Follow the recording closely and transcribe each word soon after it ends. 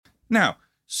Now,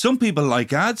 some people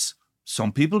like ads,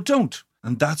 some people don't,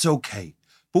 and that's okay.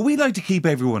 But we like to keep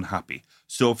everyone happy.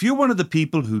 So if you're one of the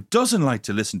people who doesn't like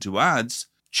to listen to ads,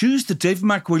 choose the David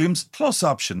McWilliams Plus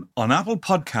option on Apple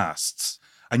Podcasts.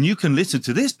 And you can listen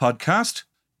to this podcast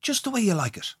just the way you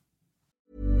like it.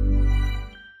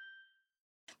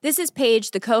 This is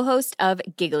Paige, the co-host of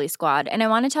Giggly Squad, and I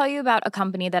want to tell you about a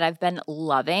company that I've been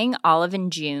loving, Olive &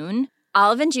 June.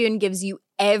 Olive & June gives you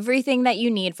everything that you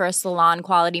need for a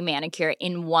salon-quality manicure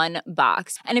in one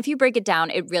box. And if you break it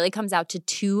down, it really comes out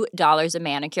to $2 a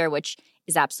manicure, which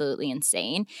is absolutely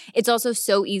insane. It's also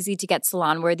so easy to get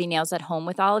salon-worthy nails at home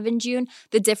with Olive & June.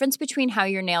 The difference between how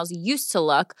your nails used to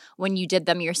look when you did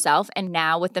them yourself and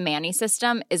now with the Mani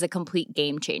system is a complete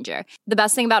game changer. The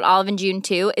best thing about Olive & June,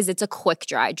 too, is it's a quick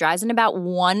dry. Dries in about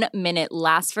 1 minute,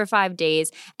 lasts for 5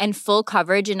 days, and full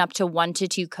coverage in up to 1 to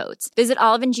 2 coats. Visit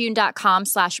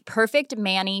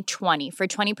oliveandjune.com/perfectmani20 for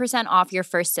 20% off your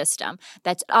first system.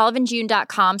 That's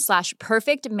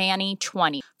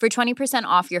oliveandjune.com/perfectmani20 for 20%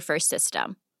 off your first system.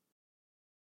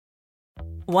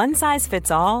 One size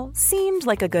fits all seemed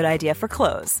like a good idea for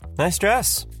clothes. Nice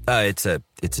dress. It's a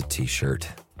t-shirt.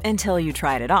 Until you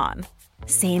tried it on.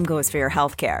 Same goes for your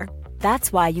healthcare.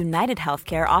 That's why United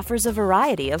Healthcare offers a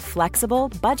variety of flexible,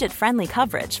 budget-friendly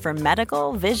coverage for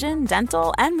medical, vision,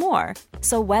 dental, and more.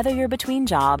 So whether you're between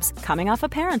jobs, coming off a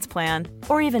parent's plan,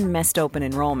 or even missed open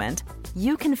enrollment,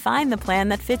 you can find the plan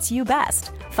that fits you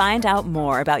best. Find out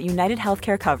more about United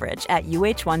Healthcare coverage at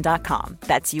uh1.com.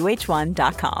 That's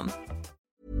uh1.com.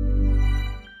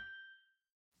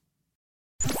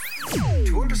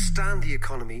 To understand the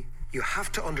economy, you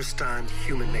have to understand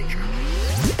human nature.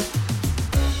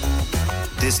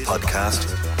 This podcast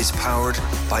is powered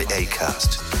by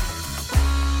Acast.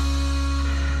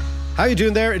 How are you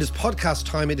doing there? It is podcast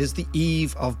time. It is the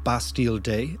eve of Bastille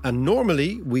Day. And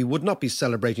normally we would not be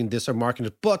celebrating this or marking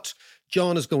it, but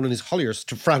John is going on his holidays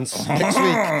to France next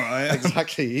week.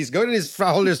 Exactly. He's going on his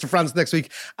holidays to France next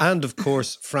week. And of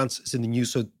course, France is in the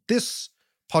news. So this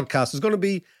podcast is going to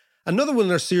be another one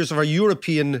in our series of our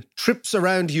European trips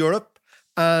around Europe.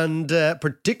 And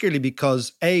particularly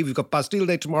because, A, we've got Bastille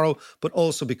Day tomorrow, but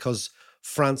also because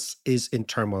France is in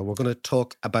turmoil. We're going to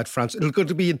talk about France. It's going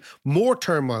to be in more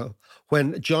turmoil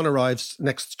when John arrives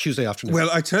next Tuesday afternoon. Well,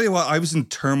 I tell you what, I was in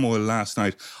turmoil last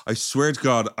night. I swear to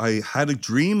God, I had a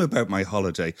dream about my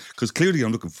holiday, because clearly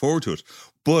I'm looking forward to it.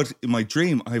 But in my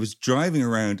dream, I was driving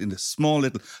around in a small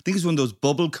little, I think it's one of those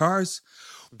bubble cars,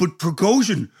 but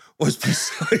Prigozhin was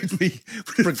beside me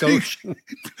with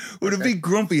a big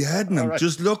grumpy head in him,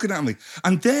 just looking at me.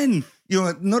 And then,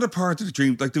 another part of the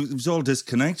dream, like it was all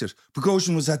disconnected.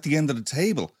 Prigozhin was at the end of the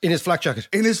table. In his flak jacket.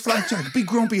 Big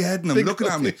grumpy head in him, looking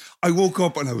at me. I woke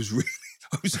up and I was in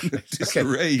a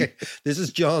disarray. Okay. This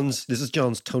is John's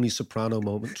Tony Soprano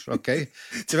moment, okay?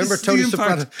 Do you remember Tony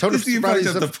Soprano? Tony Soprano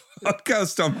is the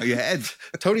podcast on my head.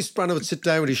 Tony Soprano would sit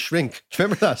down with his shrink. Do you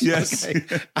remember that? Yes. Okay.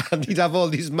 And he'd have all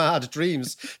these mad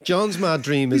dreams. John's mad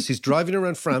dream is he's driving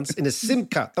around France in a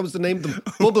Simca. That was the name of the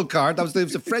bubble car. It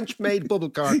was a French-made bubble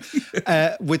car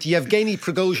with Yevgeny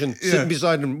Prigozhin sitting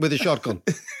beside him with a shotgun.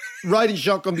 Riding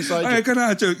shotgun beside you. I kind of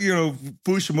had to,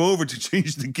 push him over to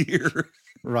change the gear.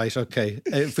 Right, okay.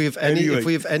 If we have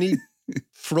any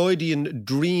Freudian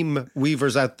dream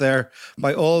weavers out there,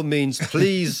 by all means,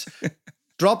 please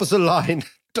drop us a line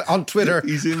on Twitter.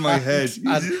 He's in my head.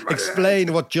 And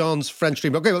explain what John's French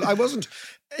dream. Okay, well, I wasn't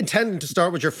intending to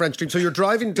start with your French dream. So you're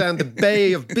driving down the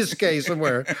Bay of Biscay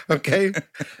somewhere, okay?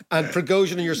 And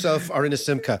Prigozhin and yourself are in a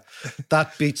Simca.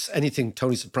 That beats anything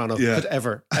Tony Soprano could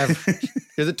ever.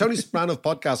 You're the Tony Soprano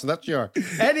podcast, and that's you are.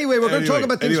 Anyway, we're going to talk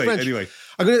about things French.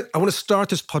 I want to start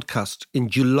this podcast in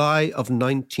July of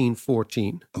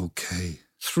 1914. Okay.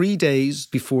 3 days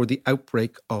before the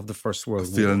outbreak of the First World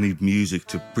War. I feel I need music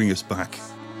to bring us back.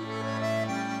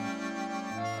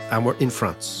 And we're in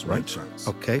France, right? In France.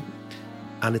 Okay.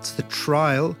 And it's the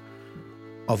trial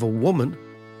of a woman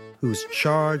who's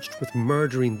charged with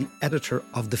murdering the editor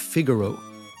of The Figaro,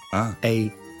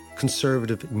 a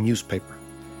conservative newspaper.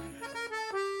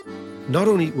 Not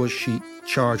only was she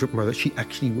charged with murder, she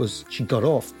got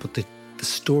off, but the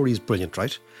story is brilliant,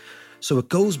 right? So it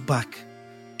goes back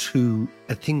to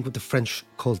a thing with the French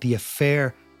called the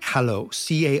Affaire Callot,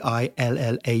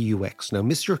 Caillaux. Now,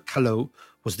 Monsieur Callot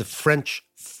was the French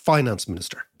finance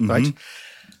minister, right?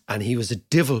 And he was a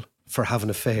devil for having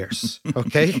affairs,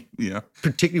 okay? Yeah.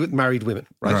 Particularly with married women,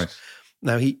 right?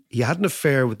 Now, he had an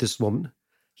affair with this woman.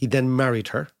 He then married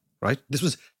her, right? This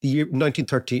was the year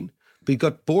 1913. But he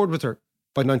got bored with her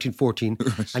by 1914,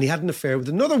 and he had an affair with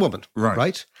another woman,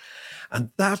 right? And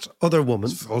that other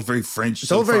woman... It's all very French.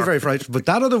 It's all very, very French. But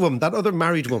that other woman, that other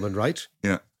married woman, right?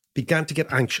 Yeah. began to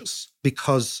get anxious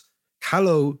because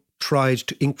Callot tried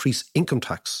to increase income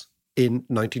tax in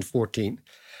 1914.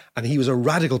 And he was a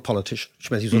radical politician,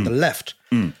 which meant he was on the left.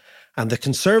 And the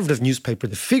conservative newspaper,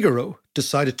 The Figaro,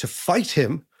 decided to fight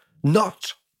him,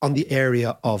 not on the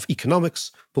area of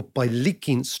economics, but by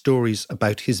leaking stories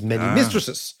about his many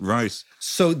mistresses. Right.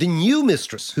 So the new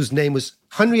mistress, whose name was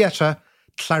Henrietta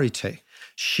Clarité,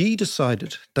 she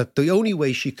decided that the only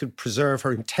way she could preserve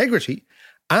her integrity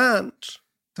and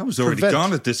That was already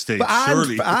gone at this stage,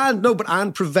 surely.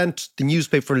 And prevent the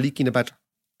newspaper leaking about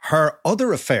her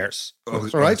other affairs. Oh,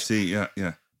 all right? I see,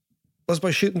 yeah. Was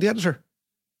by shooting the editor.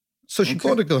 So she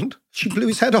bought a gun, she blew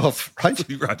his head off, right?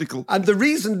 Pretty radical. And the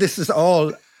reason this is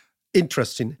all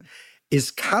interesting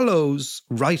is Callot's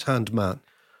right-hand man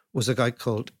was a guy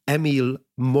called Émile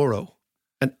Moreau.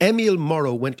 And Émile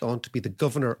Moreau went on to be the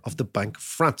governor of the Bank of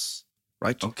France,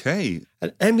 right? Okay.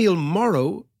 And Émile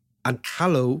Moreau and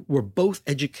Callot were both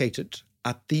educated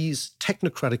at these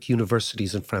technocratic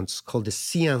universities in France called the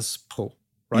Sciences Po,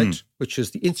 right? Which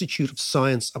is the Institute of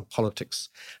Science and Politics.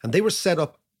 And they were set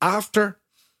up after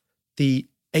the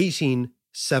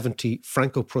 1870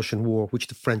 Franco-Prussian War, which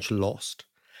the French lost.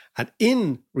 And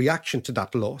in reaction to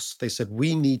that loss, they said,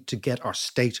 we need to get our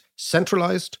state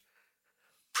centralized,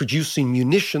 producing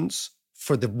munitions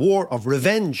for the war of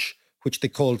revenge, which they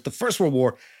called the First World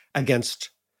War against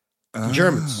the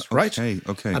Germans, right?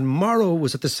 Okay. And Moreau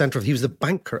was at the center of, he was the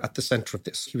banker at the center of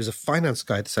this. He was a finance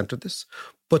guy at the center of this.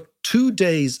 But 2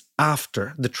 days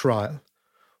after the trial,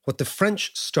 what the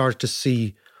French started to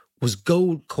see was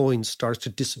gold coins started to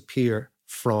disappear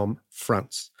from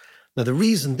France. Now, the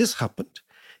reason this happened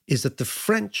is that the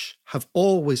French have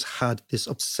always had this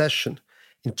obsession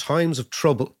in times of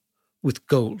trouble with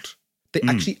gold. They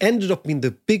actually ended up being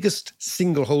the biggest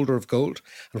single holder of gold.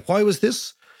 And why was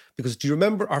this? Because do you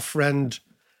remember our friend,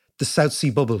 the South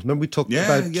Sea Bubble? Remember we talked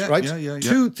about, right? Yeah.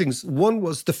 Two things. One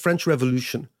was the French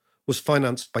Revolution was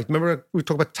financed by, remember we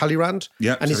talked about Talleyrand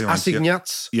and his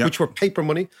assignats, which were paper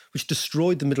money, which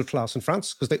destroyed the middle class in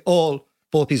France because they all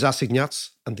bought these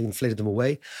assignats and they inflated them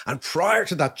away. And prior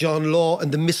to that, John Law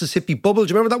and the Mississippi Bubble, do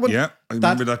you remember that one? Yeah, I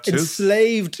remember that too.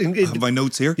 Enslaved. I have my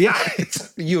notes here. Yeah,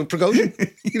 you and Prigozhin.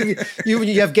 you and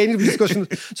Yevgeny discussion.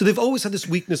 So they've always had this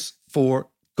weakness for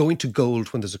going to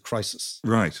gold when there's a crisis.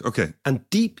 Right, okay. And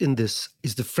deep in this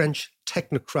is the French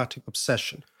technocratic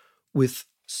obsession with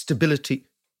stability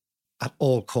at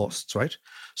all costs, right?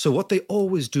 So what they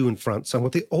always do in France, and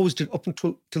what they always did up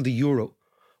until the euro,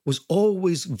 was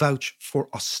always vouch for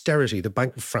austerity, the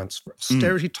Bank of France, for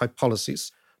austerity type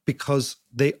policies, because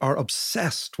they are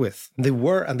obsessed with, and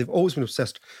they've always been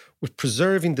obsessed with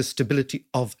preserving the stability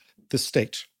of the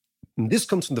state. And this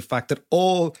comes from the fact that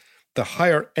all the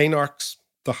higher anarchs,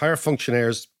 the higher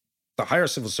functionaries, the higher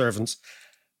civil servants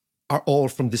are all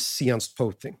from this Sciences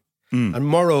Po thing. And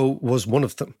Moreau was one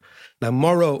of them. Now,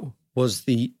 Moreau was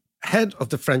the head of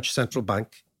the French central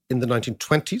bank in the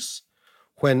 1920s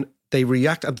when they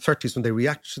reacted, and the 30s, when they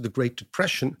reacted to the Great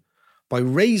Depression by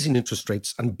raising interest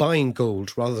rates and buying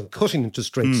gold rather than cutting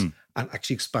interest rates and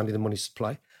actually expanding the money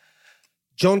supply.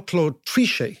 Jean-Claude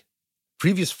Trichet,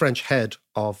 previous French head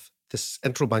of the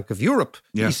Central Bank of Europe,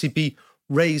 the ECB,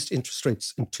 raised interest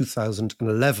rates in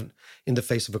 2011 in the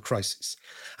face of a crisis.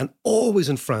 And always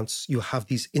in France, you have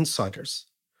these insiders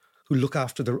who look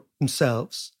after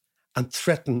themselves and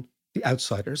threaten the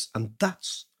outsiders. And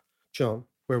that's, John,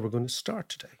 where we're going to start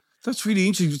today. That's really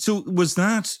interesting. So was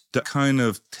that the kind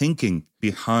of thinking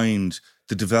behind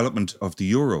the development of the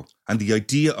euro and the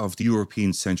idea of the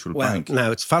European Central Bank? Well,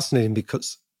 now it's fascinating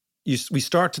because we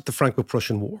started the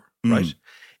Franco-Prussian War, right?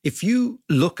 If you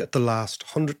look at the last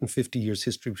 150 years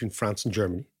history between France and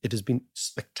Germany, it has been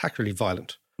spectacularly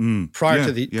violent prior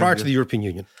to the European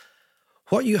Union.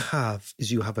 What you have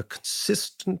is you have a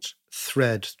consistent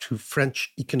thread to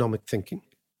French economic thinking,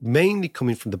 mainly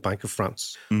coming from the Bank of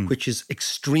France, which is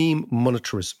extreme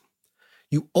monetarism.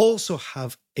 You also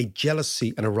have a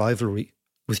jealousy and a rivalry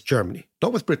with Germany,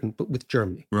 not with Britain, but with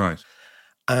Germany. Right.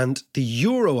 And the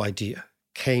euro idea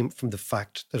came from the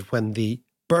fact that when the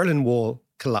Berlin Wall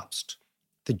collapsed,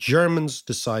 the Germans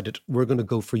decided we're going to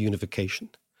go for unification.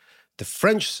 The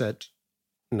French said,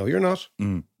 no, you're not.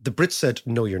 The Brits said,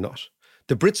 no, you're not.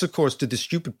 The Brits, of course, did the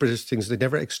stupid British things. They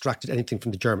never extracted anything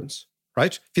from the Germans,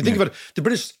 right? If you think about it, the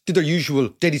British did their usual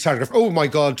daily telegraph, oh my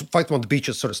God, fight them on the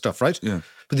beaches sort of stuff, right? Yeah.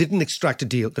 But they didn't extract a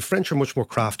deal. The French are much more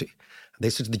crafty. And they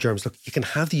said to the Germans, look, you can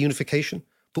have the unification,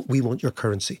 but we want your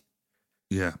currency.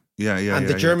 Yeah. And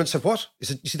the Germans said, what? He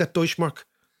said, you see that Deutschmark?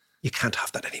 You can't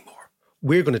have that anymore.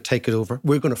 We're going to take it over.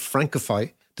 We're going to Francify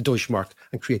the Deutschmark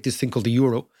and create this thing called the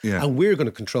euro. Yeah. And we're going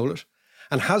to control it.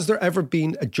 And has there ever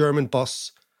been a German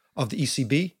boss of the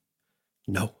ECB?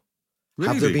 No.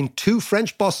 Really? Have there been 2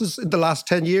 French bosses in the last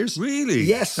 10 years? Really?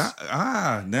 Yes.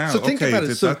 Now, So think about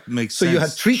it. that makes sense. So you had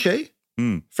Trichet,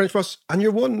 French boss, and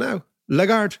you're one now,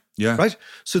 Lagarde. Yeah. Right?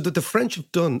 So what the French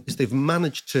have done is they've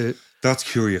managed to That's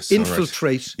curious.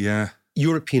 infiltrate Yeah.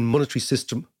 European monetary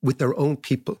system with their own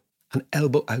people and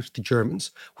elbow out the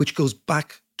Germans, which goes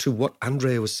back to what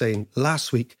Andrea was saying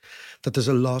last week, that there's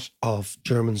a lot of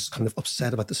Germans kind of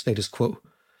upset about the status quo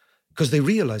because they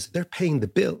realise that they're paying the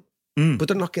bill, but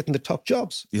they're not getting the top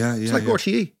jobs. Yeah, It's like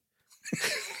RTE.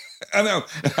 I know.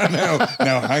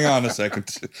 Now, hang on a second.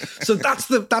 So that's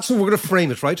what we're going to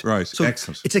frame it, right? Right, So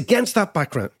excellent. it's against that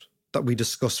background that we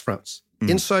discuss France.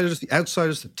 Insiders, the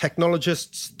outsiders, the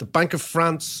technologists, the Bank of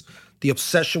France, the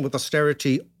obsession with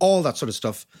austerity, all that sort of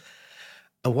stuff.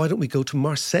 And why don't we go to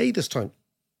Marseille this time?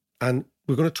 And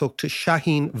we're going to talk to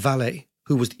Shaheen Vallée,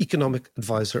 who was the economic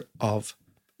advisor of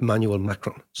Emmanuel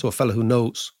Macron. So a fellow who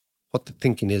knows what the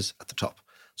thinking is at the top.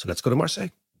 So let's go to Marseille.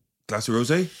 Glass of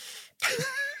rosé?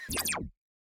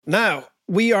 Now,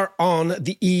 we are on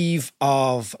the eve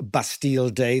of Bastille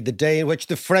Day, the day in which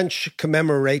the French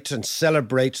commemorate and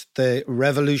celebrate the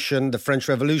revolution, the French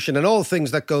Revolution, and all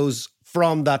things that goes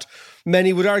from that.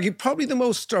 Many would argue probably the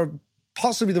most, or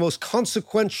possibly the most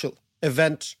consequential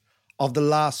event of the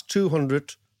last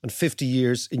 250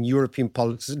 years in European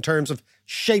politics in terms of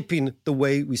shaping the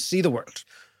way we see the world.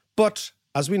 But,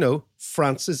 as we know,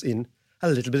 France is in a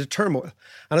little bit of turmoil.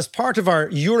 And as part of our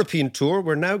European tour,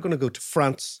 we're now going to go to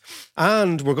France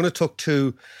and we're going to talk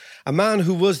to a man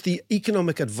who was the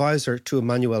economic advisor to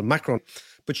Emmanuel Macron.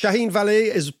 But Shaheen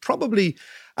Vallée is probably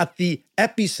at the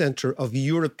epicenter of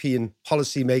European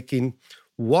policymaking,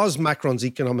 was Macron's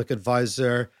economic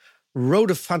advisor,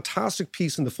 wrote a fantastic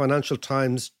piece in the Financial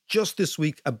Times just this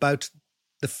week about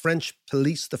the French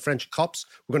police, the French cops.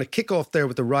 We're going to kick off there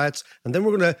with the riots, and then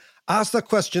we're going to ask that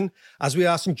question, as we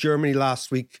asked in Germany last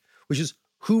week, which is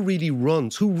who really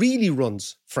runs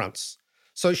France?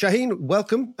 So Shaheen,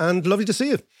 welcome and lovely to see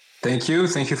you. Thank you.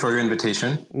 Thank you for your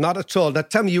invitation. Not at all. Now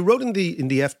tell me, you wrote in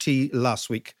the FT last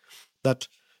week that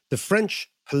the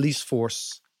French police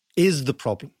force is the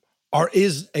problem, or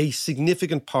is a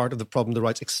significant part of the problem, the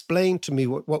riots. Explain to me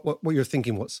what your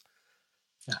thinking was.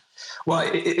 Yeah. Well,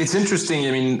 it's interesting,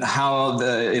 I mean, how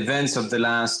the events of the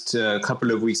last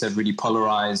couple of weeks have really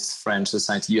polarized French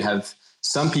society. You have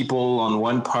some people on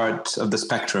one part of the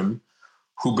spectrum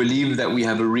who believe that we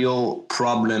have a real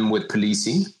problem with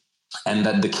policing and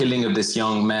that the killing of this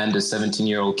young man, the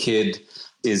 17-year-old kid,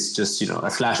 is just, a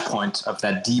flashpoint of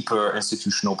that deeper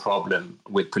institutional problem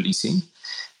with policing.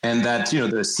 And that,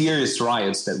 the serious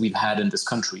riots that we've had in this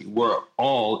country were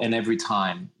all and every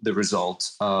time the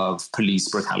result of police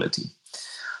brutality.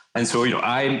 And so,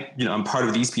 I'm part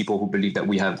of these people who believe that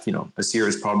we have, a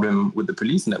serious problem with the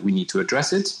police and that we need to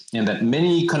address it. And that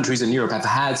many countries in Europe have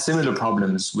had similar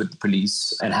problems with the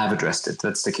police and have addressed it.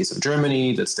 That's the case of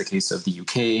Germany. That's the case of the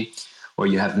UK, where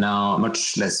you have now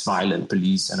much less violent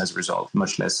police and as a result,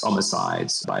 much less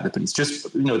homicides by the police.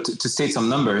 Just, to state some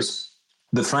numbers,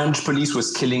 the French police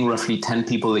was killing roughly 10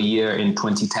 people a year in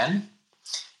 2010.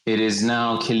 It is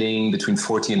now killing between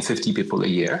 40 and 50 people a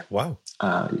year. Wow.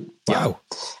 Yeah.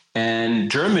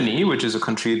 And Germany, which is a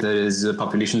country that is a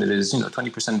population that is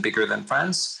 20% bigger than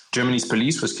France, Germany's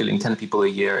police was killing 10 people a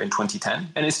year in 2010,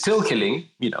 and it's still killing,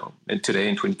 today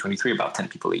in 2023, about 10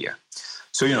 people a year.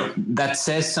 So, that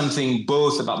says something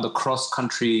both about the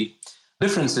cross-country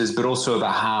differences, but also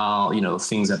about how,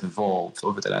 things have evolved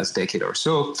over the last decade or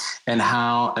so, and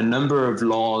how a number of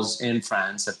laws in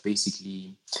France have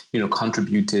basically,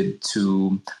 contributed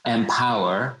to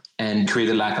empower and create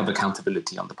a lack of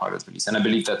accountability on the part of the police. And I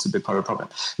believe that's a big part of the problem.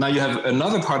 Now, you have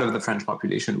another part of the French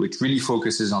population which really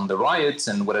focuses on the riots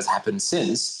and what has happened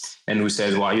since, and who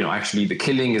says, well, actually the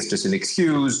killing is just an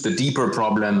excuse. The deeper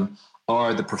problem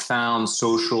are the profound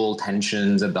social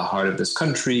tensions at the heart of this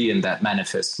country and that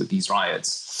manifest with these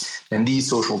riots. And these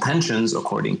social tensions,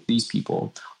 according to these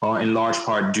people, are in large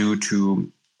part due to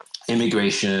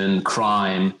immigration,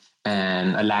 crime,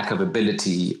 and a lack of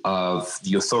ability of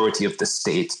the authority of the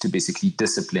state to basically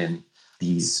discipline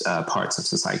these parts of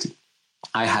society.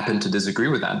 I happen to disagree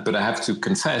with that, but I have to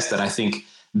confess that I think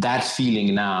that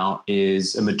feeling now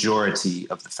is a majority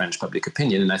of the French public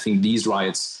opinion. And I think these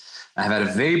riots have had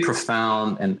a very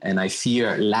profound and I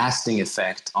fear lasting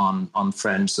effect on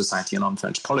French society and on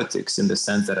French politics, in the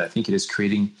sense that I think it is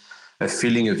creating a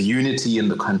feeling of unity in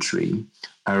the country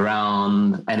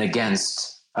around and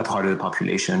against a part of the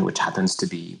population, which happens to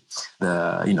be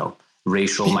the,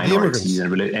 racial minorities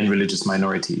and religious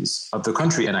minorities of the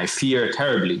country. And I fear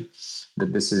terribly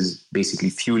that this is basically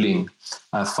fueling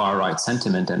a far-right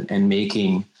sentiment and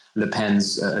making Le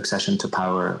Pen's accession to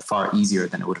power far easier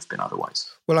than it would have been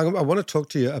otherwise. Well, I want to talk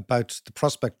to you about the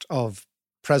prospect of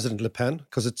President Le Pen,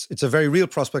 because it's a very real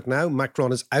prospect now.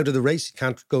 Macron is out of the race. He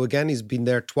can't go again. He's been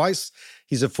there twice.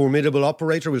 He's a formidable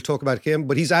operator. We'll talk about him,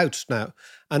 but he's out now.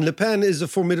 And Le Pen is a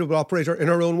formidable operator in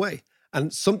her own way.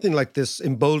 And something like this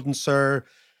emboldens her,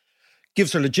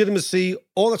 gives her legitimacy,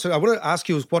 all that sort of. I want to ask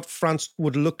you what France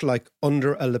would look like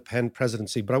under a Le Pen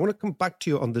presidency. But I want to come back to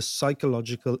you on the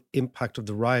psychological impact of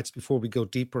the riots before we go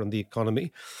deeper on the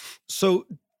economy. So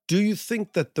do you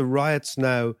think that the riots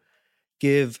now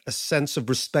give a sense of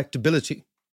respectability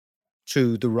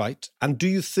to the right? And do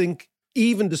you think,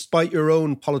 even despite your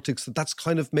own politics, that that's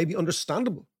kind of maybe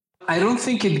understandable? I don't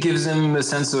think it gives them a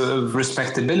sense of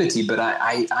respectability, but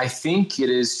I think it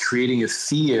is creating a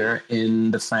fear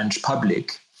in the French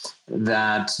public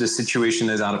that the situation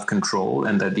is out of control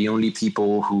and that the only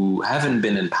people who haven't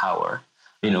been in power,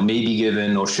 may be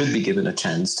given or should be given a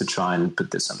chance to try and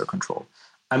put this under control.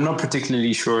 I'm not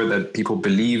particularly sure that people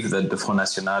believe that the Front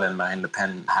National and Marine Le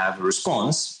Pen have a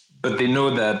response, but they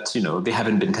know that, they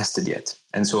haven't been tested yet.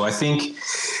 And so I think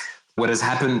what has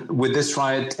happened with this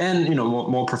riot and,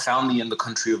 more profoundly in the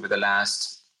country over the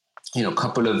last,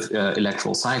 couple of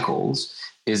electoral cycles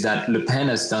is that Le Pen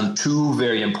has done two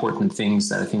very important things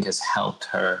that I think has helped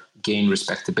her gain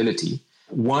respectability.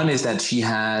 One is that she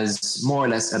has more or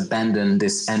less abandoned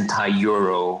this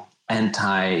anti-Euro,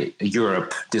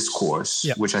 anti-Europe discourse,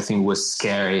 which I think was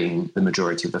scaring the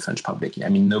majority of the French public. I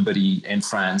mean, nobody in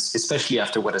France, especially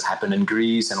after what has happened in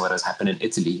Greece and what has happened in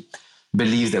Italy,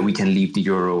 believes that we can leave the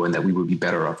euro and that we would be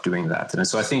better off doing that. And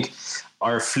so I think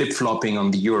our flip-flopping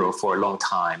on the euro for a long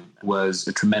time was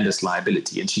a tremendous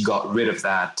liability. And she got rid of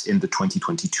that in the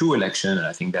 2022 election. And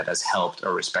I think that has helped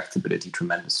her respectability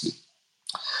tremendously.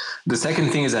 The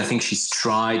second thing is I think she's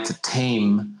tried to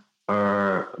tame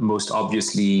her most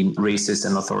obviously racist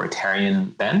and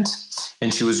authoritarian bent.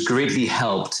 And she was greatly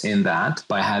helped in that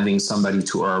by having somebody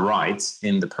to her right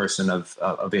in the person of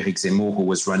Éric Zemmour, who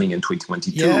was running in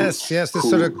 2022. Yes, this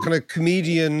sort of kind of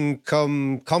comedian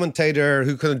commentator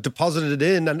who kind of deposited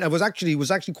it in, and it was actually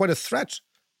quite a threat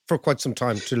for quite some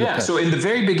time to Le Pen. So in the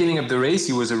very beginning of the race,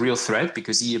 he was a real threat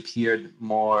because he appeared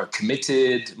more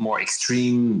committed, more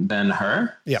extreme than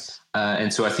her. Yeah.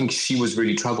 And so I think she was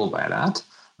really troubled by that.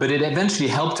 But it eventually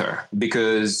helped her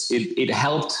because it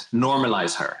helped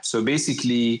normalize her. So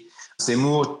basically,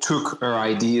 Zemmour took her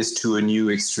ideas to a new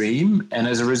extreme. And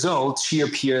as a result, she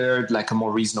appeared like a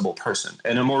more reasonable person.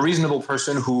 And a more reasonable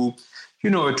person who,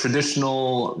 a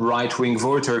traditional right-wing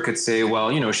voter could say,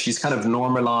 well, she's kind of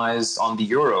normalized on the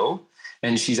euro.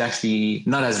 And she's actually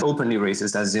not as openly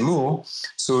racist as Zemmour.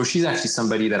 So she's actually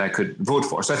somebody that I could vote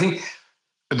for. So I think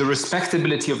the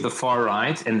respectability of the far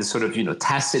right and the sort of,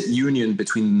 tacit union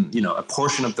between, a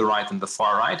portion of the right and the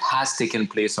far right has taken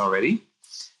place already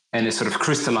and is sort of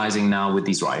crystallizing now with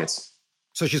these riots.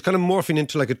 So she's kind of morphing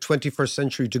into like a 21st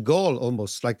century de Gaulle,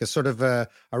 almost like a sort of a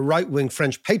right-wing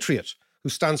French patriot who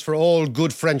stands for all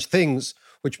good French things,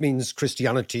 which means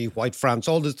Christianity, white France,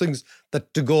 all the things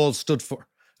that de Gaulle stood for.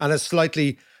 And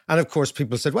and of course,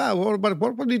 people said, well,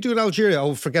 what do you do in Algeria?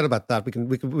 Oh, forget about that. We can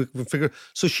figure.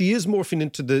 So she is morphing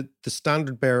into the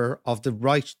standard bearer of the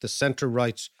right, the centre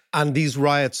right. And these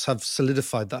riots have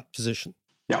solidified that position.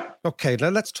 Yeah. Okay, now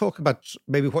let's talk about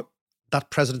maybe what that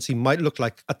presidency might look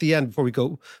like at the end before we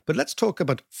go. But let's talk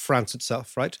about France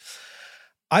itself, right?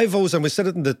 I've always, and we said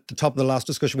it in the top of the last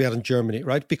discussion we had in Germany,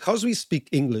 right? Because we speak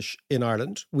English in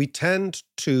Ireland, we tend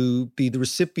to be the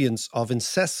recipients of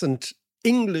incessant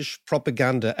English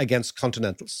propaganda against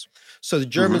continentals. So the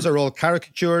Germans are all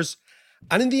caricatures,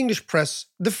 and in the English press,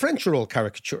 the French are all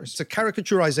caricatures. It's a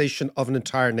caricaturization of an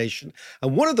entire nation.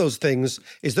 And one of those things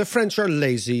is the French are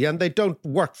lazy and they don't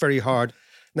work very hard.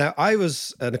 Now, I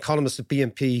was an economist at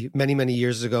BNP many, many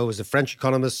years ago as a French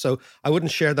economist, so I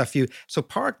wouldn't share that view. So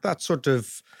park that sort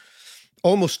of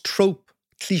almost trope,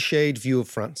 cliched view of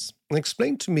France and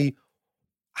explain to me,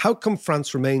 how come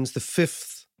France remains the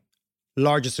fifth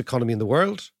largest economy in the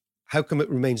world? How come it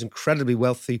remains incredibly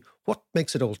wealthy? What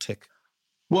makes it all tick?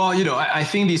 Well, I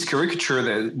think these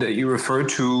caricature that you refer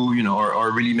to,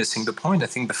 are really missing the point. I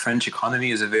think the French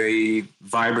economy is a very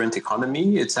vibrant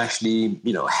economy. It's actually,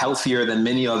 healthier than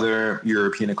many other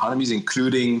European economies,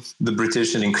 including the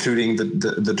British and including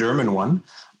the German one.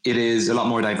 It is a lot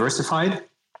more diversified.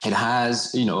 It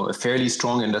has, a fairly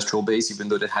strong industrial base, even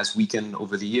though it has weakened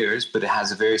over the years, but it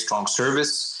has a very strong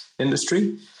service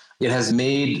industry. It has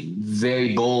made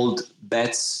very bold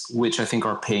bets, which I think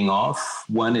are paying off.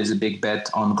 One is a big bet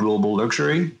on global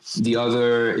luxury. The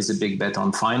other is a big bet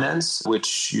on finance,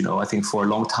 which, I think for a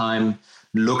long time,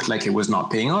 looked like it was not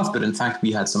paying off. But in fact,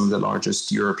 we had some of the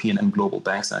largest European and global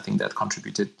banks. And I think that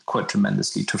contributed quite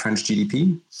tremendously to French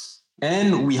GDP.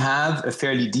 And we have a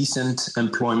fairly decent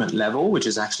employment level, which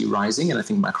is actually rising. And I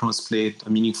think Macron has played a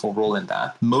meaningful role in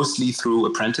that, mostly through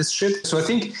apprenticeship. So I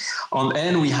think on the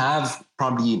end, we have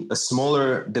probably a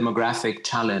smaller demographic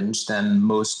challenge than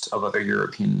most of other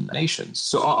European nations.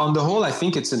 So on the whole, I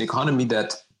think it's an economy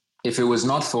that, if it was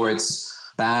not for its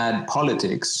bad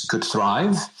politics, could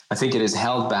thrive. I think it is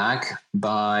held back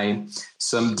by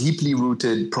some deeply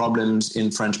rooted problems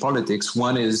in French politics.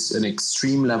 One is an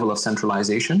extreme level of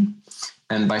centralization.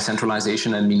 And by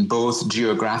centralization, I mean both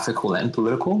geographical and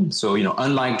political. So,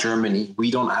 unlike Germany,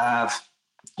 we don't have,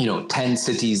 10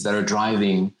 cities that are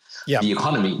driving the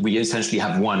economy. We essentially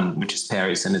have one, which is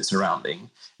Paris and its surrounding.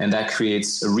 And that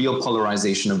creates a real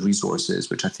polarization of resources,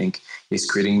 which I think is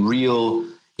creating real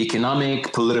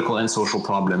economic, political, and social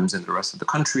problems in the rest of the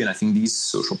country. And I think these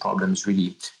social problems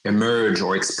really emerged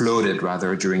or exploded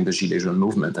rather during the Gilets jaunes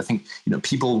movement. I think,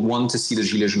 people want to see the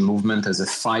Gilets jaunes movement as a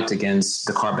fight against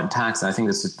the carbon tax. And I think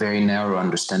that's a very narrow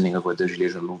understanding of what the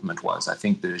Gilets jaunes movement was. I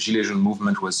think the Gilets jaunes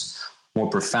movement was more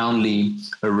profoundly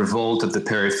a revolt of the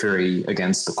periphery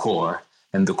against the core,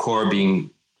 and the core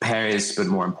being Paris, but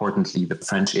more importantly, the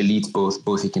French elite,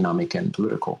 both economic and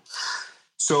political.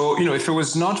 So, if it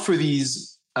was not for these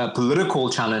political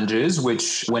challenges,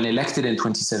 which when elected in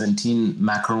 2017,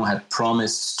 Macron had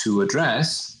promised to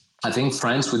address, I think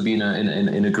France would be in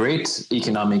a great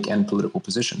economic and political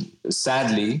position.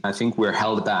 Sadly, I think we're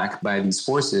held back by these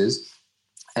forces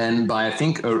and by, I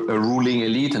think, a ruling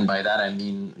elite. And by that, I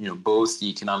mean, both the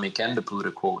economic and the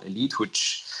political elite,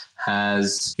 which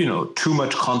has, too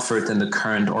much comfort in the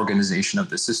current organization of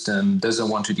the system, doesn't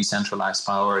want to decentralize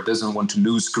power, doesn't want to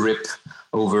lose grip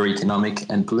over economic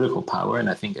and political power. And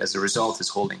I think as a result is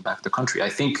holding back the country. I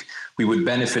think we would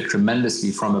benefit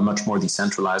tremendously from a much more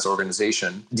decentralized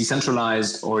organization,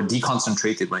 decentralized or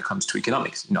deconcentrated when it comes to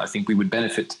economics. I think we would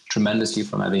benefit tremendously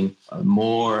from having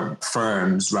more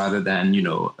firms rather than,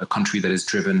 a country that is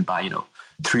driven by,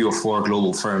 3 or 4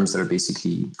 global firms that are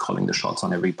basically calling the shots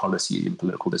on every policy and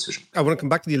political decision. I want to come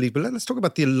back to the elite, but let's talk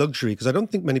about the luxury, because I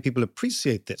don't think many people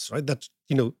appreciate this, right? That,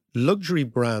 luxury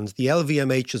brands, the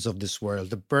LVMHs of this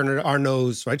world, the Bernard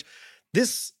Arnaults, right?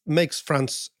 This makes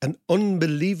France an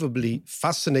unbelievably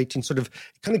fascinating it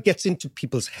kind of gets into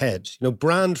people's head,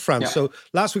 brand France. Yeah. So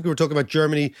last week we were talking about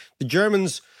Germany. The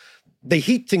Germans, they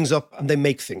heat things up and they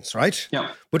make things, right?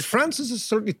 Yeah. But France is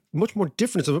certainly much more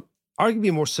different. It's arguably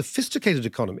a more sophisticated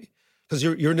economy, because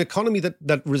you're an economy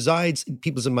that resides in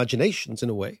people's imaginations in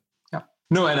a way. Yeah.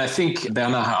 No, and I think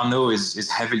Bernard Arnault is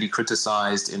heavily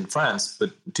criticized in France,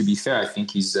 but to be fair, I think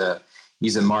he's a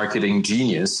marketing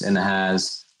genius and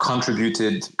has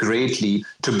contributed greatly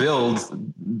to build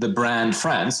the brand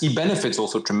France. He benefits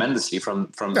also tremendously from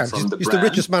the brand. He's the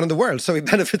richest man in the world, so he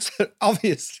benefits,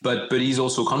 obviously. But he's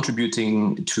also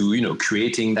contributing to,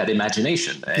 creating that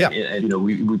imagination. Yeah. And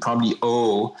we probably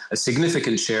owe a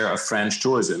significant share of French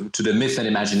tourism to the myth and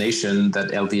imagination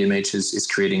that LVMH is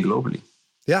creating globally.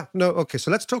 Yeah, no, okay. So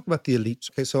let's talk about the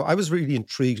elite. Okay, so I was really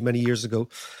intrigued many years ago.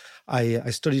 I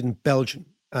studied in Belgium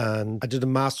and I did a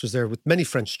master's there with many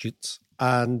French students.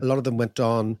 And a lot of them went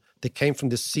on, they came from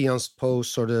this Sciences Po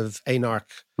sort of anarch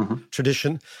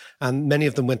tradition. And many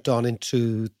of them went on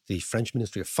into the French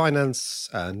Ministry of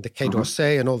Finance and the Quai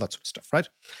d'Orsay and all that sort of stuff, right?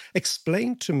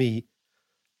 Explain to me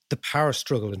the power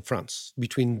struggle in France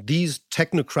between these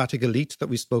technocratic elite that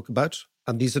we spoke about,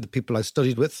 and these are the people I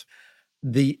studied with,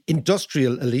 the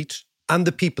industrial elite and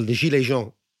the people, the Gilets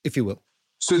jaunes, if you will.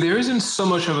 So there isn't so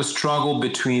much of a struggle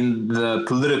between the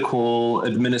political,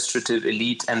 administrative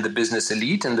elite and the business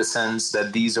elite, in the sense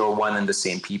that these are one and the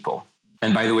same people.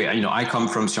 And by the way, I come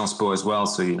from Sciences Po as well,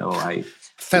 so I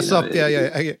fess up.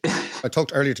 Yeah. I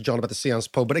talked earlier to John about the Sciences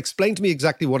Po, but explain to me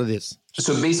exactly what it is.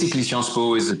 So basically, Sciences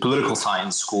Po is a political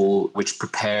science school which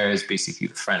prepares basically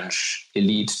the French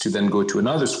elite to then go to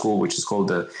another school, which is called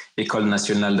the École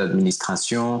Nationale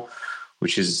d'Administration,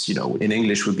 which is, in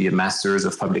English would be a Master's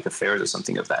of Public Affairs or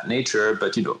something of that nature.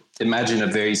 But, imagine a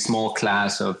very small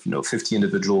class of, 50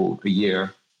 individuals a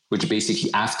year, which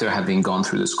basically after having gone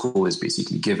through the school is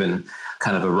basically given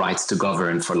kind of a right to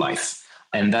govern for life.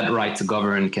 And that right to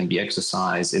govern can be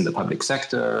exercised in the public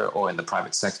sector or in the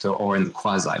private sector or in the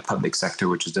quasi-public sector,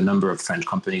 which is the number of French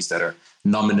companies that are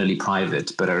nominally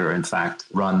private, but are in fact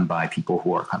run by people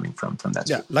who are coming from that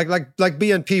school. Yeah, like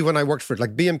BNP when I worked for it.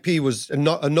 Like BNP was a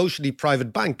notionally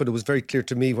private bank, but it was very clear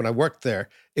to me when I worked there,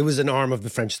 it was an arm of the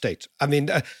French state. I mean,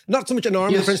 not so much an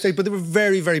arm of the French state, but they were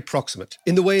very, very proximate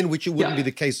in the way in which it wouldn't be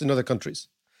the case in other countries.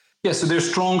 Yeah, so there's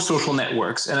strong social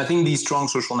networks. And I think these strong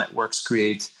social networks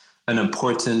create an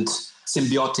important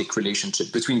symbiotic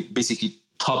relationship between basically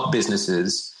top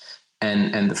businesses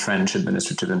and the French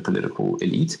administrative and political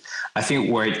elite. I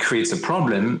think where it creates a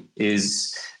problem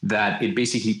is that it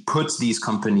basically puts these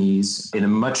companies in a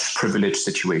much privileged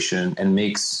situation and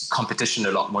makes competition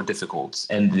a lot more difficult,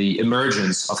 and the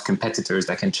emergence of competitors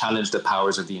that can challenge the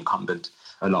powers of the incumbent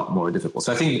a lot more difficult.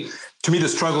 So I think, to me, the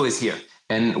struggle is here.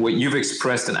 And what you've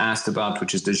expressed and asked about,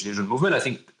 which is the Gilets jaunes movement, I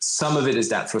think some of it is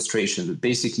that frustration that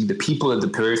basically the people at the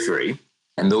periphery,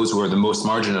 and those who are the most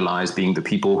marginalized, being the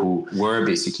people who were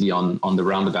basically on the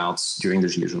roundabouts during the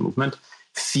Gilets jaunes movement,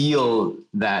 feel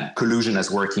that collusion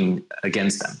is working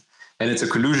against them. And it's a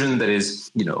collusion that is,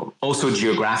 also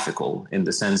geographical, in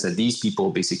the sense that these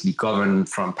people basically govern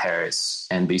from Paris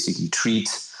and basically treat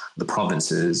the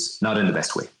provinces not in the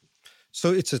best way.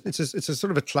 So it's a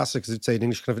sort of a classic, as you'd say in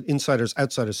English, kind of an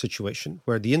insiders-outsiders situation,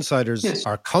 where the insiders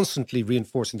are constantly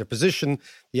reinforcing their position,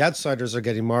 the outsiders are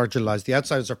getting marginalized, the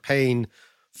outsiders are paying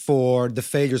for the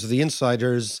failures of the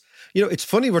insiders. It's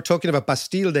funny, we're talking about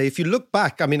Bastille Day. If you look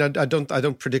back, I mean, I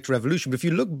don't predict revolution, but if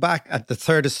you look back at the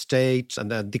Third Estate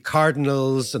and the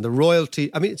cardinals and the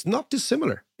royalty, I mean, it's not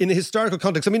dissimilar in a historical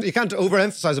context. I mean, you can't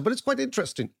overemphasize it, but it's quite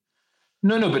interesting.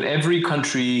 No, but every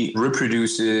country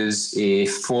reproduces a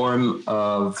form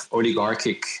of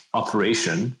oligarchic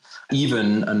operation,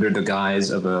 even under the guise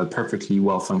of a perfectly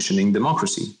well-functioning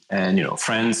democracy. And,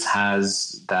 France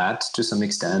has that to some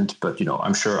extent, but,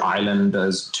 I'm sure Ireland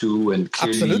does too, and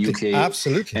clearly the UK.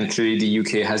 Absolutely. And clearly the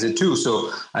UK has it too.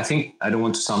 So I think I don't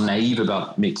want to sound naive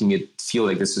about making it feel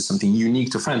like this is something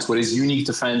unique to France. What is unique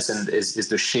to France and is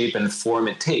the shape and form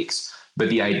it takes. But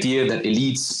the idea that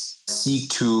elites seek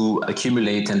to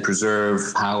accumulate and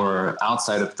preserve power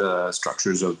outside of the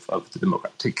structures of the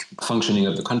democratic functioning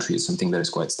of the country is something that is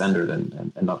quite standard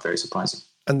and not very surprising.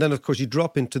 And then, of course, you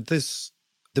drop into this,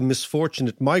 the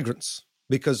misfortunate migrants,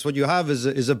 because what you have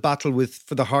is a battle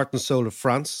for the heart and soul of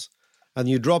France. And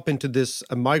you drop into this,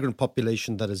 a migrant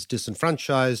population that is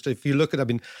disenfranchised. If you look at,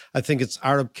 I think it's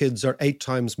Arab kids are 8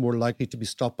 times more likely to be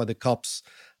stopped by the cops,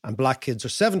 and black kids are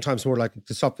 7 times more likely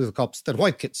to stop with the cops than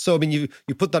white kids. So, you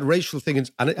put that racial thing in,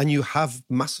 and you have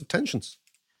massive tensions.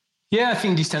 Yeah, I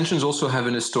think these tensions also have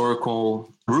an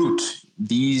historical root.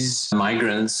 These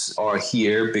migrants are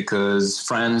here because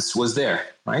France was there,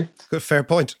 right? Good, fair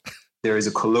point. There is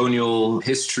a colonial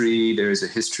history. There is a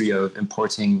history of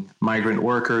importing migrant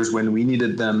workers when we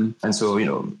needed them. And so,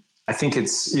 I think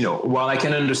it's, while I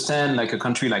can understand like a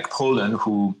country like Poland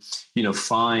who,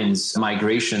 finds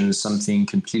migration something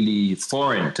completely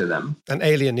foreign to them. An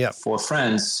alien, yeah. For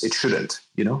France, it shouldn't,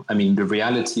 the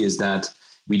reality is that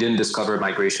we didn't discover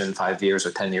migration 5 years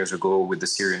or 10 years ago with the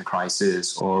Syrian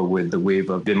crisis or with the wave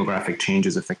of demographic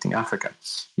changes affecting Africa.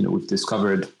 We've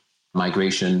discovered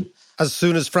migration as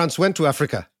soon as France went to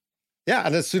Africa. Yeah,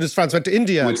 and as soon as France went to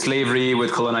India. With slavery,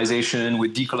 with colonization,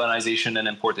 with decolonization and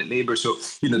imported labor. So,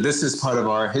 this is part of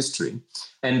our history.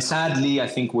 And sadly, I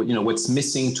think what's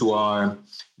missing to our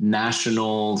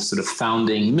national sort of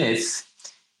founding myth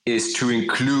is to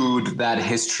include that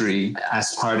history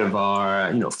as part of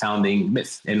our, founding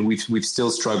myth. And we've still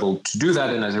struggled to do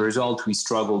that. And as a result, we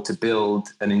struggle to build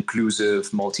an inclusive,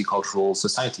 multicultural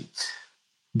society.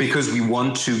 Because we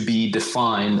want to be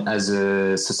defined as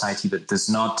a society that does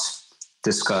not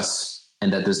discuss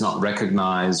and that does not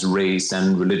recognize race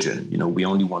and religion. We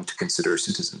only want to consider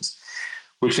citizens,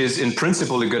 which is in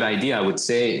principle a good idea, I would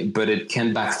say, but it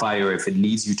can backfire if it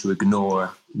leads you to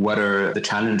ignore what are the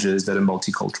challenges that a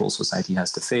multicultural society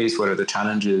has to face, what are the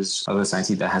challenges of a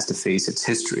society that has to face its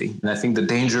history. And I think the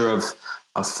danger of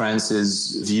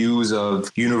France's views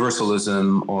of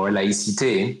universalism or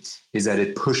laïcité is that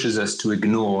it pushes us to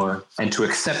ignore and to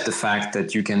accept the fact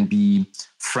that you can be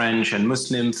French and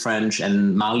Muslim, French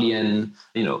and Malian,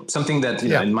 something that,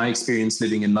 in my experience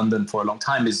living in London for a long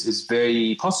time is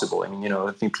very possible.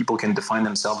 I think people can define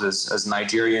themselves as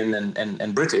Nigerian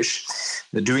and British.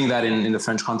 Doing that in the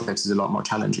French context is a lot more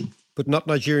challenging. But not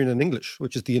Nigerian and English,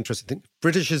 which is the interesting thing.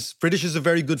 British is a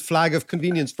very good flag of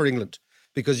convenience for England,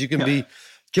 because you can be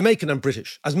Jamaican and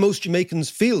British, as most Jamaicans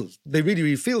feel. They really,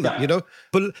 really feel that,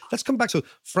 But let's come back. So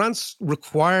France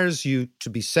requires you to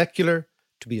be secular,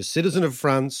 to be a citizen of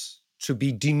France, to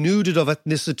be denuded of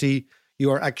ethnicity.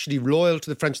 You are actually loyal to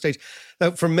the French state.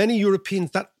 Now, for many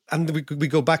Europeans, and we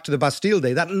go back to the Bastille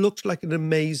Day, that looked like an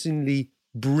amazingly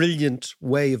brilliant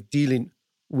way of dealing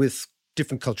with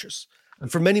different cultures.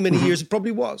 And for many, many years, it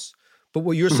probably was. But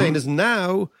what you're saying is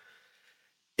now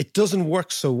it doesn't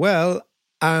work so well.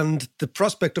 And the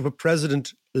prospect of a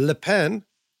President Le Pen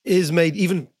is made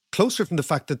even closer from the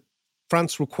fact that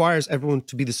France requires everyone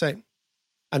to be the same.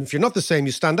 And if you're not the same,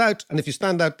 you stand out. And if you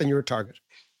stand out, then you're a target.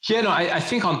 Yeah, no, I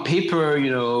think on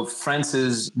paper,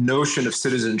 France's notion of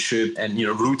citizenship and,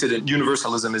 rooted in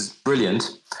universalism is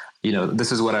brilliant.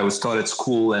 This is what I was taught at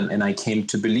school and I came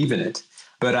to believe in it.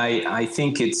 But I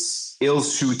think it's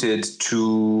ill-suited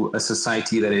to a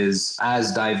society that is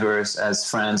as diverse as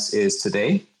France is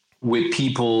today, with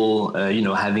people,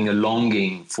 having a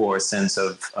longing for a sense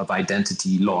of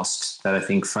identity lost that I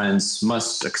think France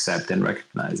must accept and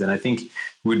recognize. And I think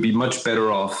we'd be much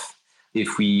better off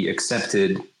if we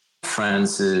accepted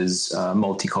France's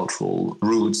multicultural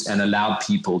roots and allowed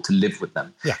people to live with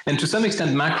them. Yeah. And to some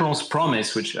extent, Macron's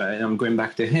promise, which I'm going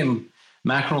back to him,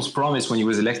 Macron's promise when he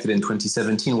was elected in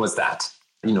 2017 was that,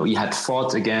 he had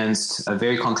fought against a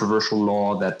very controversial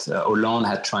law that Hollande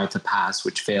had tried to pass,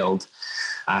 which failed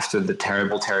after the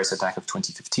terrible terrorist attack of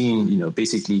 2015.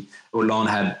 Basically,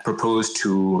 Hollande had proposed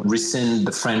to rescind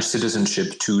the French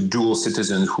citizenship to dual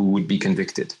citizens who would be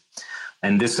convicted.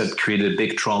 And this had created a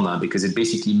big trauma because it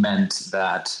basically meant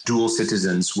that dual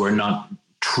citizens were not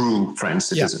true French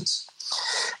citizens.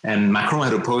 Yeah. And Macron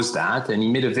had opposed that. And he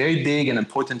made a very big and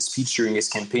important speech during his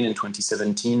campaign in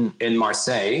 2017 in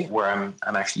Marseille, where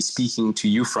I'm actually speaking to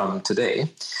you from today,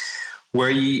 where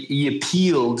he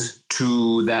appealed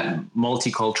to that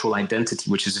multicultural identity,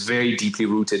 which is very deeply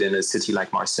rooted in a city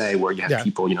like Marseille, where you have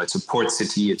people, it's a port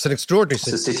city. It's an extraordinary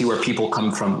city. It's a city where people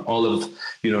come from all of,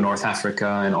 North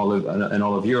Africa and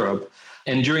all of Europe.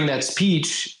 And during that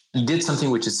speech, he did something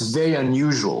which is very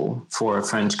unusual for a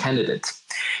French candidate.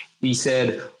 He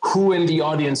said, who in the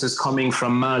audience is coming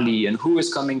from Mali, and who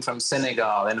is coming from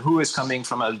Senegal, and who is coming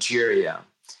from Algeria?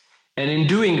 And in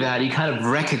doing that, he kind of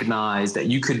recognized that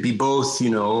you could be both,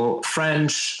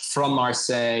 French from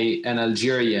Marseille and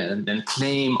Algerian and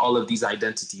claim all of these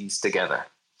identities together.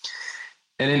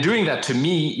 And in doing that, to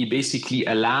me, he basically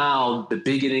allowed the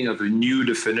beginning of a new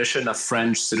definition of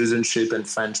French citizenship and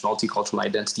French multicultural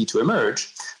identity to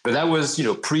emerge. But that was,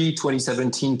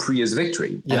 pre-2017, pre his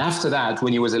victory. Yeah. And after that,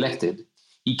 when he was elected,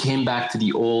 he came back to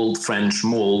the old French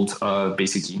mold of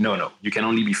basically, no, you can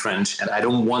only be French. And I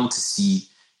don't want to see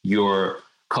your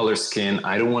color skin.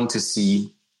 I don't want to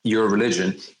see your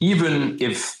religion, even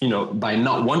if, by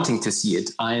not wanting to see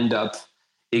it, I end up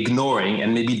ignoring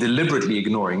and maybe deliberately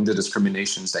ignoring the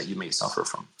discriminations that you may suffer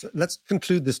from. So let's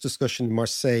conclude this discussion in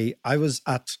Marseille. I was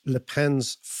at Le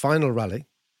Pen's final rally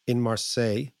in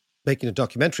Marseille, making a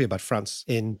documentary about France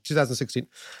in 2016.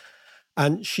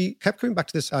 And she kept coming back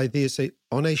to this idea, say,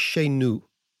 on est chez nous,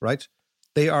 right?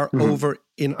 They are over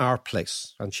in our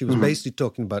place. And she was basically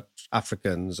talking about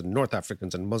Africans and North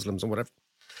Africans and Muslims and whatever.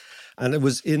 And it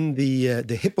was in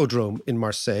the Hippodrome in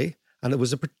Marseille. And it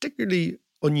was a particularly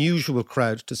unusual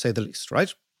crowd, to say the least,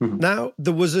 right? Mm-hmm. Now,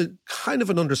 there was a kind of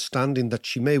an understanding that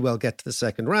she may well get to the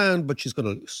second round, but she's going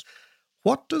to lose.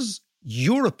 What does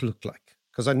Europe look like?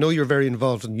 Because I know you're very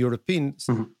involved in Europeans.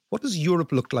 Mm-hmm. What does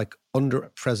Europe look like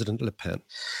under President Le Pen?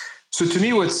 So to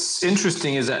me, what's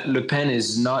interesting is that Le Pen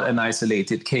is not an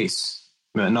isolated case,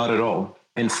 not at all.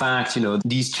 In fact,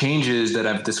 these changes that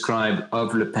I've described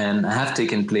of Le Pen have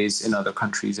taken place in other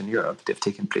countries in Europe. They've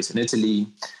taken place in Italy.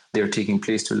 They're taking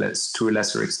place to a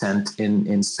lesser extent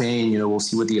in Spain. We'll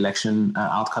see what the election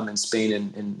outcome in Spain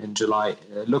in July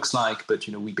looks like. But,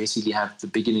 we basically have the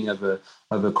beginning of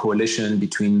a coalition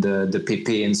between the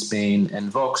PP in Spain and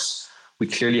Vox. We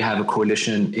clearly have a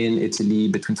coalition in Italy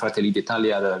between Fratelli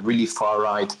d'Italia, the really far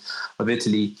right of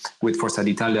Italy, with Forza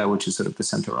d'Italia, which is sort of the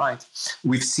center right.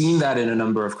 We've seen that in a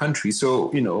number of countries.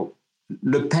 So,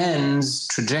 Le Pen's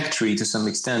trajectory to some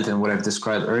extent, and what I've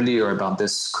described earlier about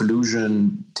this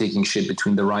collusion taking shape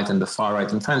between the right and the far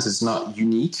right in France is not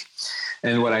unique.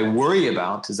 And what I worry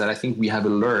about is that I think we have a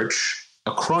lurch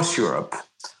across Europe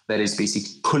that is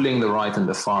basically pulling the right and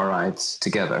the far right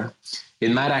together.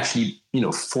 It might actually,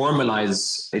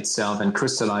 formalize itself and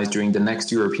crystallize during the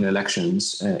next European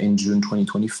elections in June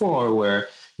 2024, where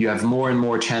you have more and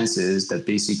more chances that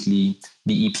basically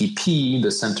the EPP,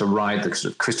 the center-right, the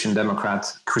sort of Christian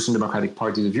Democratic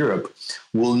parties of Europe,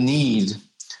 will need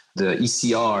the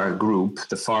ECR group,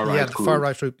 the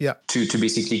far-right group, to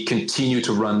basically continue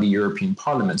to run the European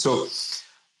Parliament. So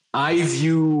I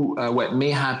view what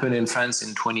may happen in France in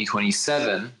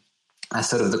 2027 as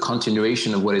sort of the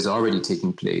continuation of what is already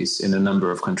taking place in a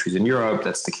number of countries in Europe.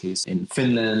 That's the case in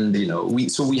Finland.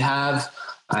 We have,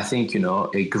 I think,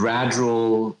 a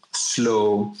gradual,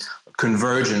 slow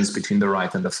convergence between the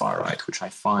right and the far right, which I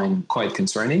find quite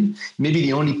concerning. Maybe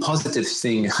the only positive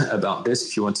thing about this,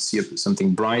 if you want to see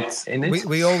something bright in it.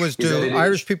 We always do.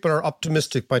 Irish people are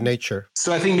optimistic by nature.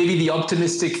 So I think maybe the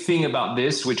optimistic thing about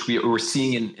this, which we're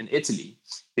seeing in Italy,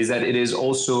 is that it is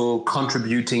also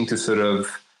contributing to sort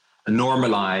of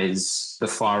normalize the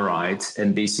far right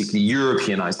and basically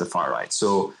Europeanize the far right.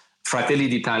 So Fratelli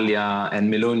d'Italia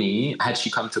and Meloni, had she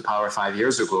come to power 5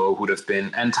 years ago, would have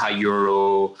been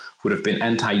anti-Euro, would have been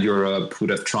anti-Europe, would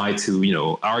have tried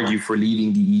to, argue for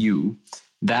leaving the EU.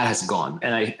 That has gone.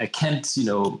 And I can't,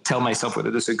 tell myself whether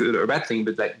this is a good or a bad thing,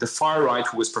 but like the far right,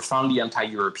 who was profoundly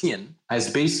anti-European, has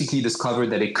basically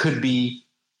discovered that it could be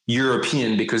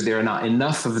European because there are not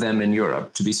enough of them in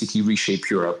Europe to basically reshape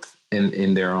Europe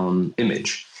in their own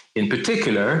image. In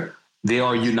particular, they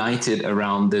are united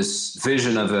around this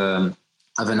vision of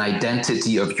an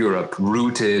identity of Europe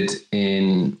rooted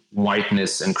in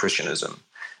whiteness and Christianism.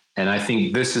 And I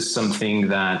think this is something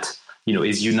that,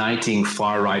 is uniting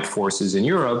far-right forces in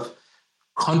Europe,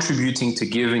 contributing to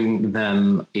giving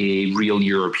them a real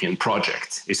European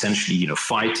project, essentially,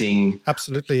 fighting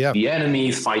the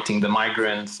enemy, fighting the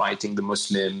migrant, fighting the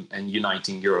Muslim, and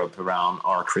uniting Europe around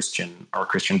our Christian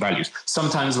values.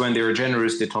 Sometimes when they're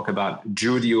generous, they talk about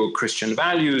Judeo-Christian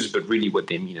values, but really what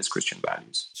they mean is Christian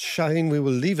values. Shaheen, we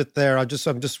will leave it there. I'm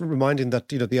just reminding that,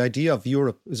 the idea of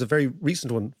Europe is a very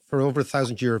recent one. For over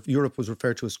 1,000 years, Europe was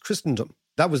referred to as Christendom.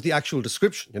 That was the actual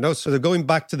description, So they're going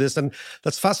back to this, and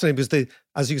that's fascinating because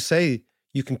as you say,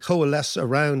 you can coalesce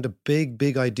around a big,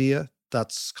 big idea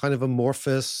that's kind of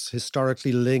amorphous,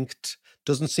 historically linked,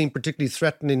 doesn't seem particularly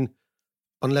threatening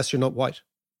unless you're not white.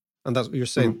 And that's what you're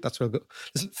saying. That's where I'll go.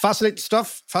 Listen, fascinating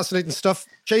stuff.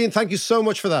 Shaheen, thank you so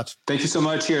much for that. Thank you so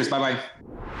much. Cheers. Bye-bye.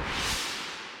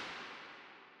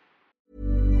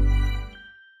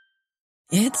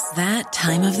 It's that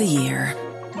time of the year.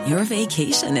 Your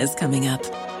vacation is coming up.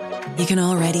 You can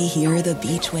already hear the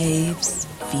beach waves,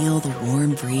 feel the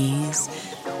warm breeze,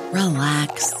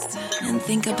 relax, and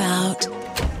think about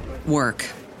work.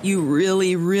 You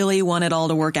really, really want it all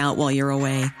to work out while you're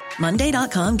away.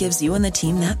 Monday.com gives you and the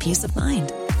team that peace of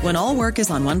mind. When all work is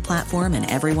on one platform and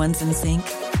everyone's in sync,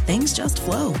 things just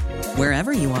flow.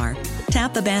 Wherever you are,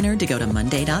 tap the banner to go to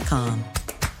Monday.com.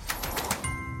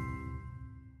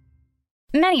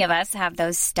 Many of us have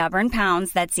those stubborn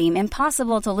pounds that seem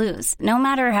impossible to lose, no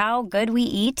matter how good we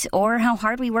eat or how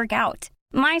hard we work out.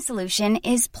 My solution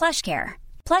is PlushCare.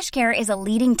 PlushCare is a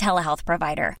leading telehealth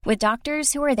provider with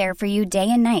doctors who are there for you day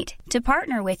and night to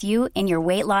partner with you in your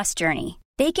weight loss journey.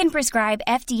 They can prescribe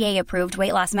FDA-approved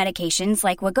weight loss medications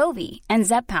like Wegovy and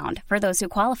Zepbound for those who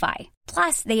qualify.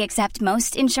 Plus, they accept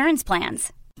most insurance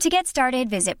plans. To get started,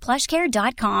 visit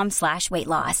plushcare.com/weight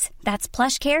loss. That's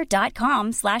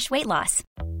plushcare.com/weight loss.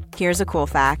 Here's a cool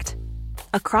fact.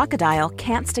 A crocodile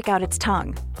can't stick out its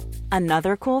tongue.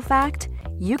 Another cool fact,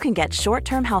 you can get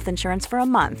short-term health insurance for a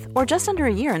month or just under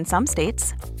a year in some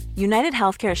states. United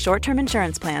Healthcare short-term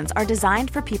insurance plans are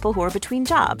designed for people who are between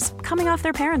jobs, coming off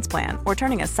their parents' plan, or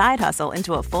turning a side hustle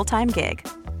into a full-time gig.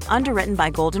 Underwritten by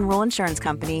Golden Rule Insurance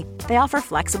Company, they offer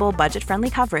flexible, budget-friendly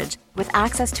coverage with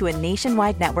access to a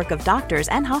nationwide network of doctors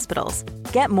and hospitals.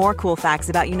 Get more cool facts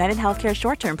about United Healthcare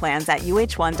short-term plans at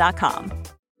uh1.com.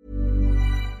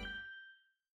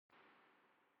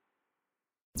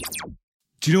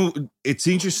 Do you know, it's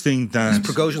interesting that... Is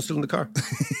Prigozhin still in the car?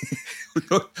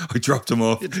 I dropped him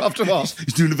off. You dropped him off?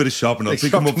 He's doing a bit of shopping. I'll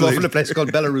pick him up in a place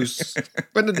called Belarus.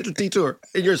 Went a little detour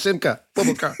in your Simca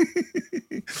bubble car.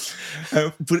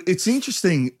 But it's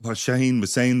interesting what Shaheen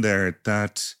was saying there,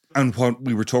 that, and what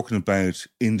we were talking about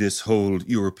in this whole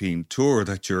European tour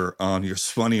that you're on, you're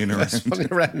swanning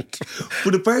around.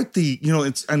 But about the,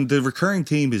 and the recurring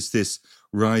theme is this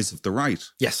rise of the right.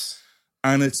 Yes.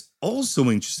 And it's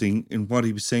also interesting in what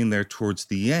he was saying there towards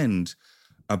the end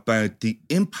about the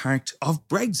impact of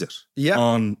Brexit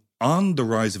on the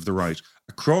rise of the right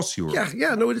across Europe.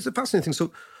 Yeah, no, it is a fascinating thing.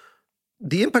 So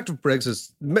the impact of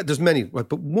Brexit, there's many, right?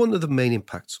 But one of the main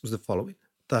impacts was the following,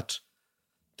 that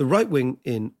the right wing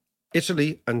in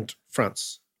Italy and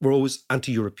France were always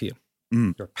anti-European.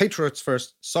 They're patriots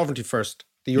first, sovereignty first.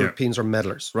 The Europeans are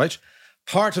meddlers, right?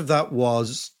 Part of that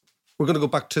was, we're going to go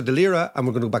back to the lira and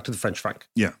we're going to go back to the French franc.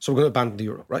 Yeah. So we're going to abandon the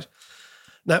euro, right?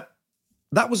 Now,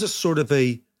 that was a sort of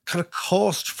a kind of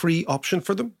cost-free option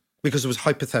for them because it was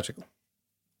hypothetical.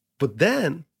 But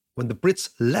then, when the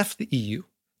Brits left the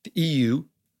EU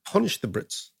punished the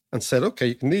Brits and said, okay,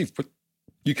 you can leave, but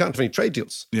you can't have any trade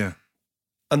deals. Yeah.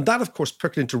 And that, of course,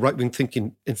 percolated into right-wing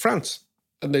thinking in France.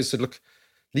 And they said, look,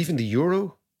 leaving the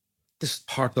euro, this is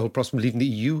part of the whole process of leaving the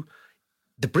EU.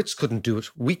 The Brits couldn't do it.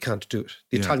 We can't do it.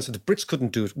 The Italians said the Brits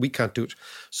couldn't do it. We can't do it.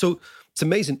 So it's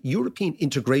amazing. European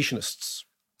integrationists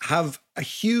have a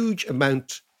huge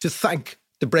amount to thank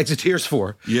the Brexiteers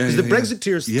for. Because the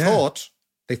Brexiteers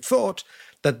thought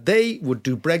that they would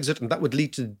do Brexit and that would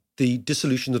lead to the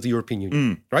dissolution of the European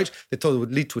Union, right? They thought it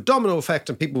would lead to a domino effect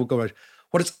and people would go out.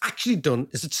 What it's actually done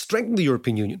is it's strengthened the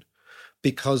European Union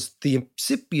because the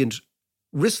incipient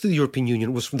risk to the European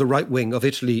Union was from the right wing of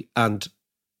Italy and,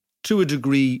 to a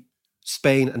degree,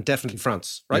 Spain and definitely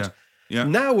France, right? Yeah.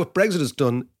 Now what Brexit has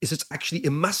done is it's actually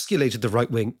emasculated the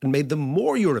right wing and made them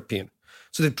more European.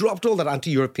 So they've dropped all that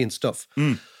anti-European stuff.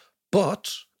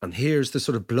 But, and here's the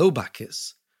sort of blowback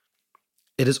is,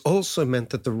 it has also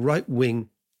meant that the right wing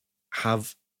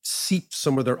have seeped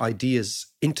some of their ideas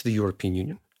into the European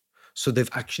Union. So they've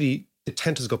actually, the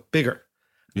tent has got bigger.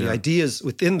 The ideas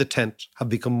within the tent have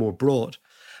become more broad.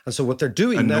 And so what they're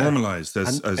doing and now... normalised.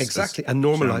 And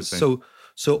normalised.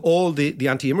 So all the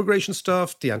anti-immigration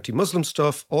stuff, the anti-Muslim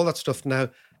stuff, all that stuff now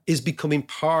is becoming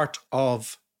part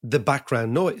of the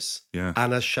background noise. Yeah.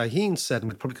 And as Shaheen said,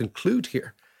 and we'll probably conclude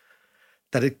here,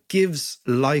 that it gives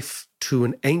life to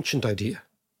an ancient idea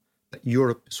that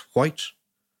Europe is white,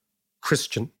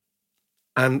 Christian,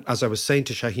 and as I was saying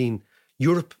to Shaheen,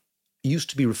 Europe used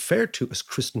to be referred to as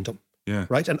Christendom. Yeah.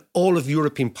 Right? And all of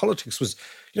European politics was,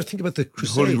 think about the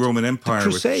Crusades. The Holy Roman Empire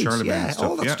with Charlemagne and stuff.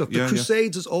 All that stuff. The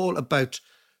Crusades is all about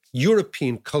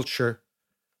European culture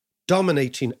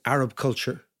dominating Arab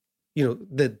culture.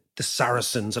 The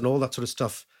Saracens and all that sort of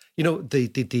stuff.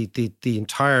 The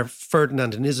entire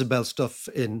Ferdinand and Isabel stuff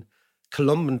in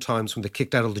Columban times when they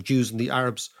kicked out all the Jews and the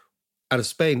Arabs out of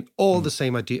Spain, all the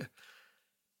same idea.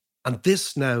 And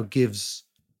this now gives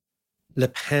Le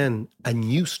Pen a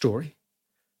new story,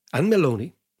 and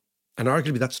Meloni, and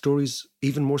arguably that story's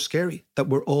even more scary, that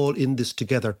we're all in this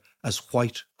together as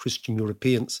white Christian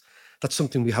Europeans. That's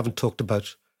something we haven't talked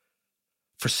about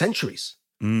for centuries.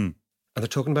 And they're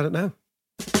talking about it now.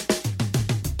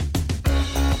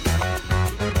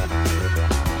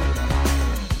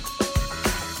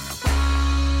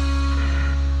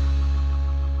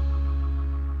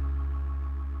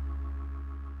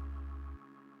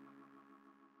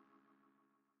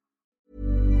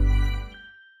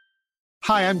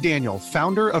 Hi, I'm Daniel,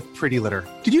 founder of Pretty Litter.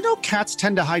 Did you know cats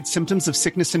tend to hide symptoms of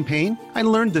sickness and pain? I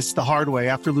learned this the hard way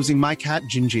after losing my cat,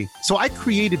 Gingy. So I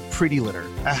created Pretty Litter,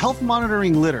 a health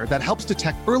monitoring litter that helps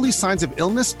detect early signs of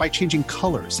illness by changing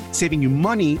colors, saving you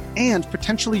money and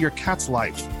potentially your cat's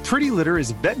life. Pretty Litter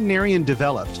is veterinarian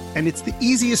developed, and it's the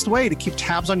easiest way to keep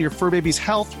tabs on your fur baby's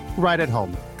health right at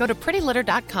home. Go to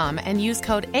prettylitter.com and use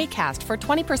code ACAST for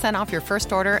 20% off your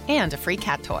first order and a free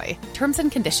cat toy. Terms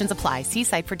and conditions apply. See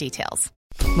site for details.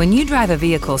 When you drive a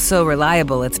vehicle so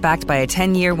reliable it's backed by a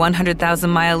 10-year,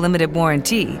 100,000-mile limited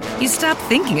warranty, you stop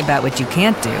thinking about what you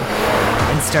can't do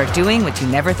and start doing what you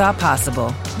never thought possible.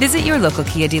 Visit your local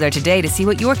Kia dealer today to see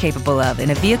what you're capable of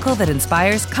in a vehicle that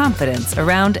inspires confidence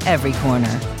around every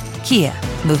corner. Kia,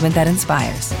 movement that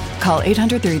inspires. Call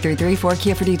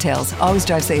 800-333-4KIA for details. Always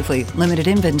drive safely. Limited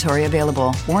inventory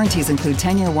available. Warranties include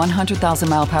 10-year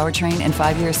 100,000-mile powertrain and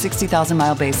 5-year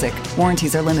 60,000-mile basic.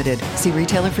 Warranties are limited. See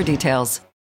retailer for details.